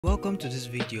Welcome to this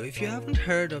video. If you haven't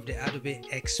heard of the Adobe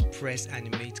Express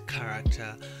Animate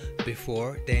character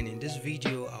before, then in this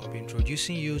video I'll be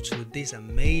introducing you to this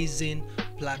amazing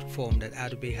platform that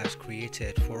Adobe has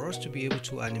created for us to be able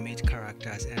to animate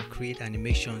characters and create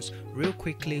animations real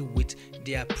quickly with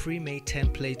their pre-made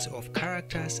templates of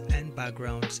characters and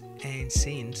backgrounds and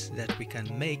scenes that we can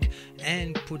make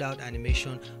and put out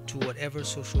animation to whatever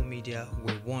social media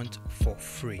we want for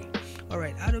free.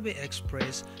 Alright, Adobe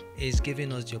Express is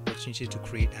giving us the opportunity to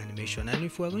create animation, and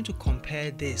if we're going to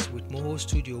compare this with Moho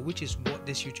Studio, which is what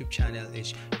this YouTube channel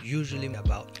is usually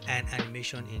about, and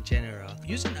animation in general,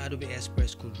 using Adobe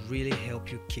Express could really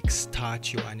help you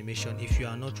kickstart your animation if you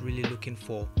are not really looking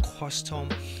for custom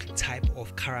type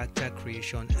of character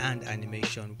creation and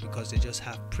animation, because they just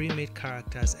have pre-made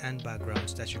characters and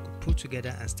backgrounds that you could put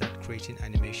together and start creating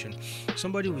animation.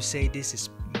 Somebody will say this is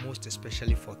most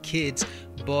especially for kids,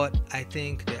 but I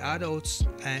think the adults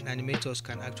and animators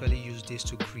can actually use this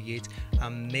to create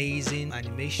amazing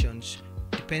animations.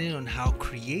 Depending on how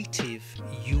creative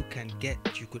you can get,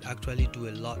 you could actually do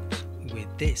a lot with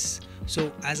this.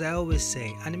 So as I always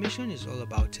say, animation is all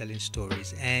about telling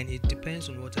stories, and it depends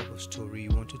on what type of story you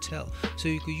want to tell. So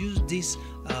you could use this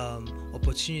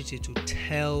opportunity to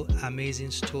tell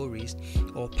amazing stories,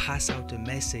 or pass out a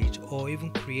message, or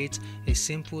even create a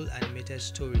simple animated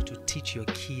story to teach your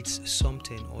kids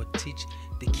something, or teach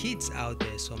the kids out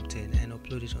there something, and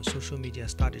upload it on social media,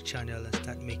 start a channel and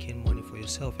start making money for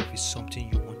yourself if it's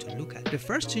something you want to look at. The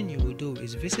first thing you will do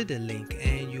is visit the link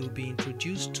and you'll be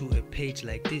introduced to a page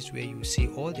like this where you will see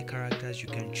all the characters you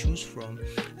can choose from,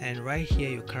 and right here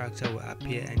your character will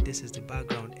appear, and this is the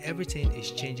background. Everything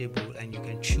is changeable and you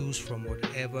can choose from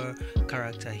whatever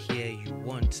character here you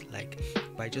want. Like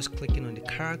by just clicking on the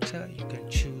character, you can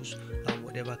choose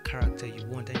whatever character you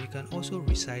want, and you can also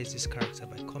resize this character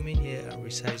by coming here and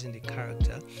resizing the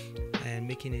character and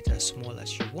making it as small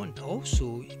as you want.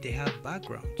 Also, they have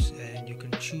backgrounds and you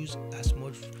can choose as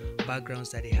much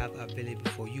backgrounds that they have available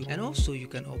for you, and also you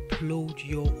can upload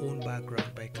your own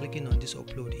background by clicking on this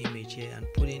upload image here and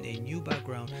putting a new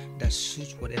background that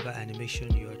suits whatever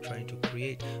animation you are trying to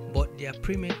create. But their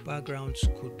pre-made backgrounds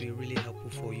could be really helpful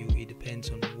for you. It depends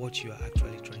on what you are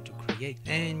actually trying to create,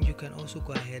 and you can also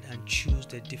go ahead and choose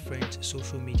the different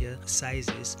social media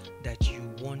sizes that you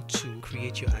want to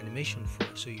create your animation for.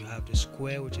 So you have the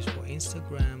square, which is for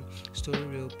Instagram, story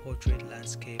reel, portrait,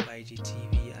 landscape,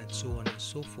 IGTV, and so on and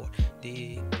so forth.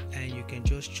 And you can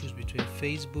just choose between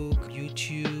Facebook,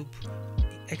 YouTube,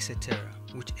 etc.,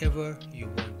 whichever you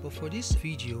want. But for this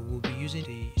video, we'll be using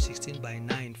the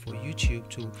 16:9 for YouTube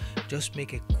to just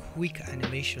make a quick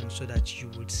animation so that you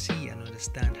would see and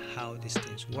understand how these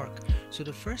things work. So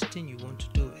the first thing you want to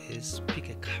do is pick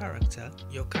a character.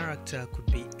 Your character could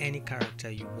be any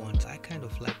character you want. I kind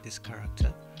of like this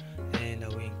character, and I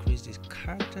will increase this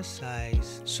character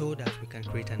size so that we can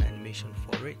create an animation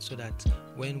for it, so that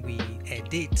when we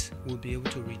edit, we'll be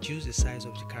able to reduce the size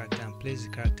of the character and place the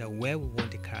character where we want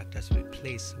the character to be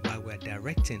placed while we're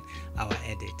directing our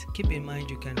edit. Keep in mind,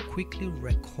 you can quickly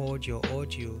record your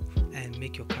audio and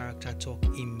make your character talk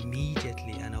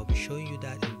immediately, and I'll be showing you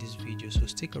that in this video, so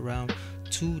stick around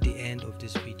to the end of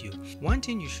this video. One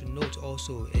thing you should note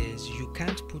also is you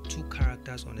can't put two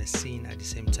characters on a scene at the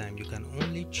same time. You can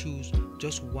only choose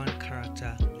just one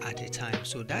character at a time.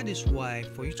 So that is why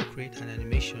for you to create an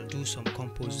animation, do some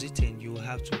compositing, you will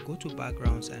have to go to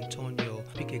backgrounds and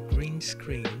pick a green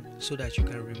screen so that you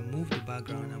can remove the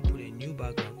background and put a new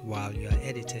background while you are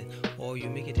editing, or you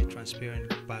make it a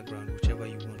transparent background, whichever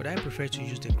you want. But I prefer to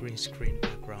use the green screen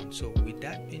background. So with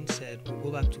that being said, we'll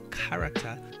go back to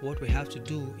character. What we have to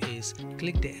do is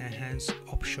click the enhance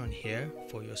option here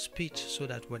for your speech, so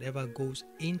that whatever goes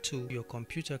into your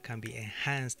computer can be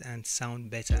enhanced and sound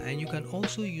better. And you can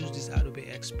also use this Adobe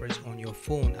Express on your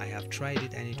phone. I have tried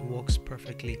it and it works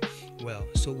perfectly well.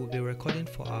 So we'll be recording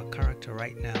for our character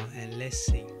right now, and let's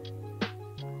see.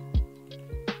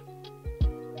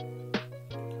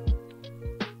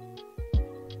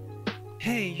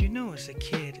 Hey, you know, as a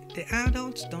kid, the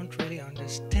adults don't really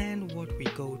understand what we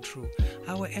go through.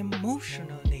 Our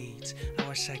emotional needs,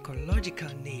 our psychological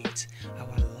needs,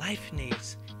 our life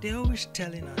needs. They're always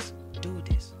telling us, do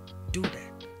this, do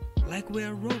that, like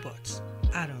we're robots.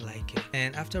 I don't like it.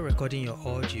 And after recording your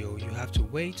audio, you have to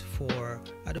wait for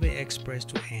Adobe Express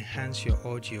to enhance your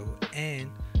audio and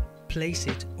place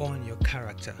it on your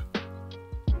character.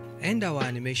 And our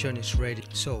animation is ready.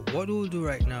 So what we'll do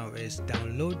right now is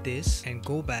download this and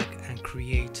go back and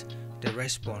create the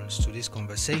response to this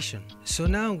conversation. So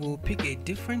now we'll pick a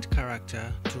different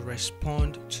character to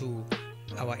respond to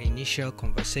our initial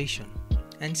conversation.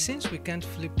 And since we can't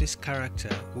flip this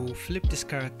character, we'll flip this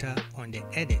character on the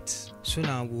edits. So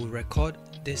now we'll record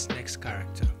this next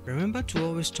character. Remember to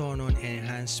always turn on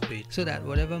enhance speed so that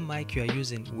whatever mic you are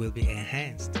using will be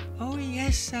enhanced. Oh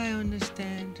yes, I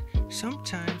understand.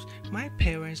 Sometimes my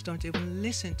parents don't even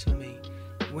listen to me.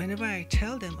 Whenever I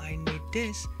tell them I need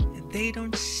this, they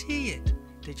don't see it.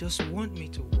 They just want me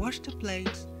to wash the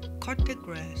plates, cut the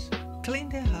grass, clean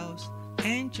the house,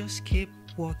 and just keep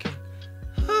walking.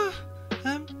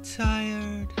 I'm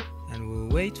tired. And we'll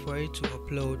wait for it to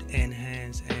upload,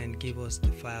 enhance, and give us the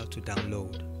file to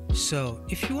download. So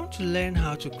if you want to learn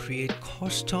how to create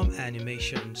custom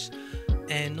animations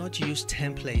and not use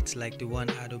templates like the one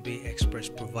Adobe Express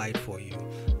provide for you,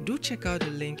 do check out the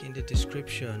link in the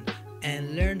description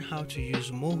and learn how to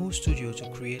use Moho Studio to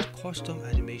create custom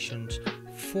animations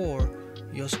for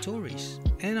your stories.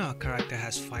 And our character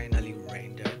has finally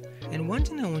rendered. And one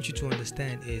thing I want you to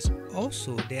understand is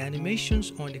also the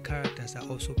animations on the characters are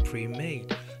also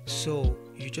pre-made. So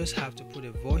you just have to put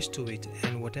a voice to it,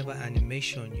 and whatever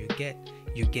animation you get,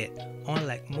 you get.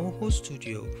 Unlike Moho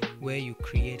Studio, where you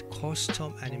create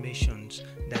custom animations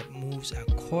that moves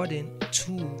according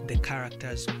to the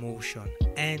character's motion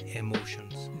and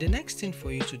emotions. The next thing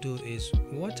for you to do is,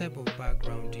 what type of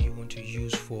background do you want to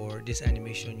use for this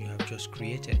animation you have just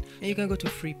created? And you can go to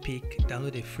Free Pick,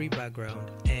 download a free background,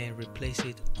 and replace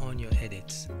it on your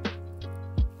edits.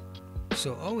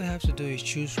 So all we have to do is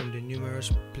choose from the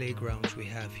numerous playgrounds we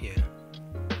have here,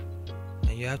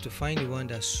 and you have to find the one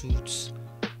that suits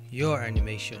your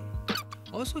animation.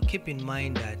 Also keep in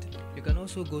mind that you can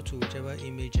also go to whichever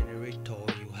image generator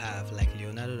you have, like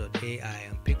Leonardo.ai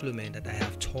and Piclumen that I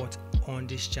have taught on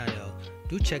this channel.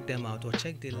 Do check them out, or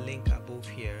check the link above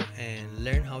here and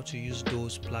learn how to use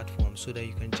those platforms so that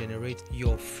you can generate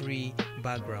your free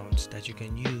backgrounds that you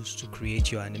can use to create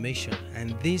your animation.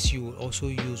 And this you will also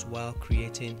use while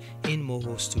creating in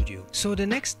Moho Studio. So the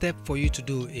next step for you to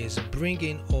do is bring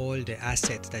in all the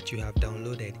assets that you have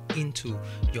downloaded into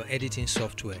your editing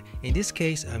software. In this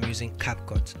case, I'm using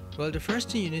CapCut. Well, the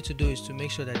first thing you need to do is to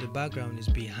make sure that the background is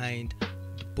behind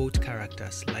both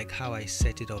characters, like how I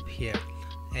set it up here.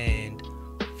 And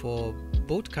for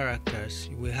both characters,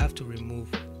 we have to remove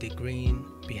the green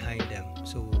behind them.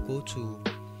 So we'll go to,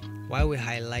 while we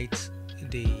highlight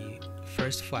the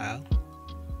first file,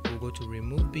 we'll go to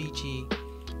remove BG,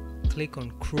 click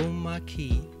on chroma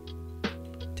key,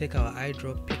 take our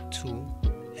eyedrop pick tool,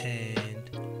 and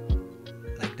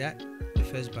like that, the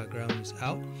first background is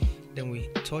out. Then we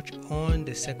touch on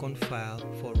the second file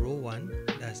for row 1,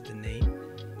 that's the name.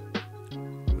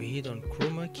 We hit on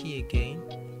chroma key again,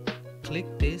 click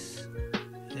this,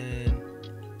 and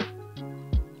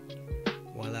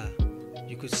voila,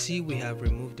 you could see we have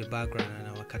removed the background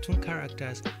and our cartoon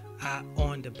characters are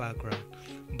on the background,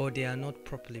 but they are not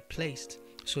properly placed.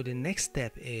 So the next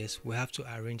step is we have to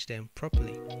arrange them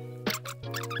properly.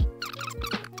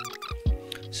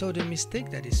 So the mistake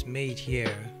that is made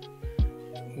here,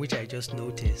 which I just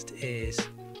noticed, is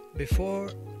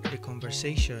before the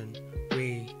conversation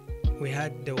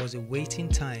there was a waiting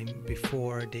time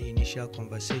before the initial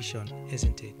conversation,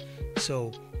 isn't it?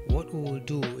 So what we will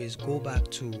do is go back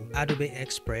to Adobe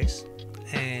Express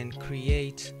and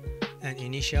create an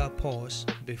initial pause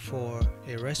before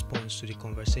a response to the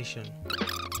conversation.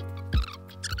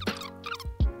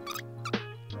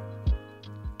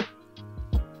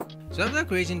 So after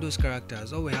creating those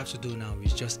characters, all we have to do now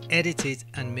is just edit it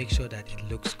and make sure that it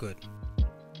looks good.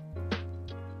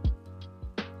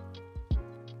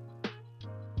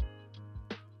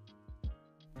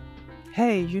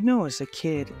 Hey, as a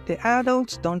kid, the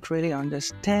adults don't really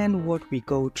understand what we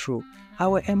go through.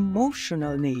 Our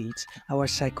emotional needs, our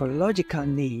psychological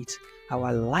needs,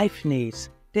 our life needs.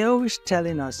 They're always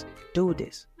telling us, do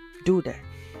this, do that.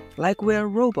 Like we're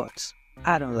robots.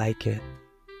 I don't like it.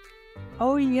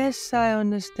 Oh yes, I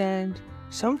understand.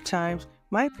 Sometimes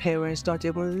my parents don't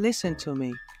even listen to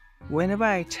me. Whenever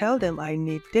I tell them I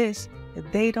need this,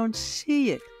 they don't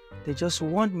see it. They just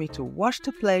want me to wash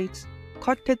the plates,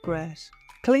 cut the grass,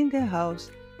 clean the house,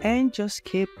 and just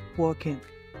keep working.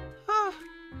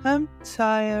 I'm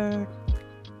tired.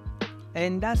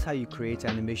 And that's how you create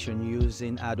animation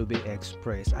using Adobe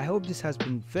Express. I hope this has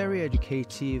been very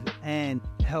educative and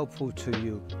helpful to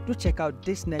you. Do check out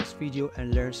this next video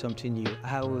and learn something new.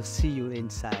 I will see you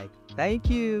inside. Thank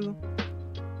you.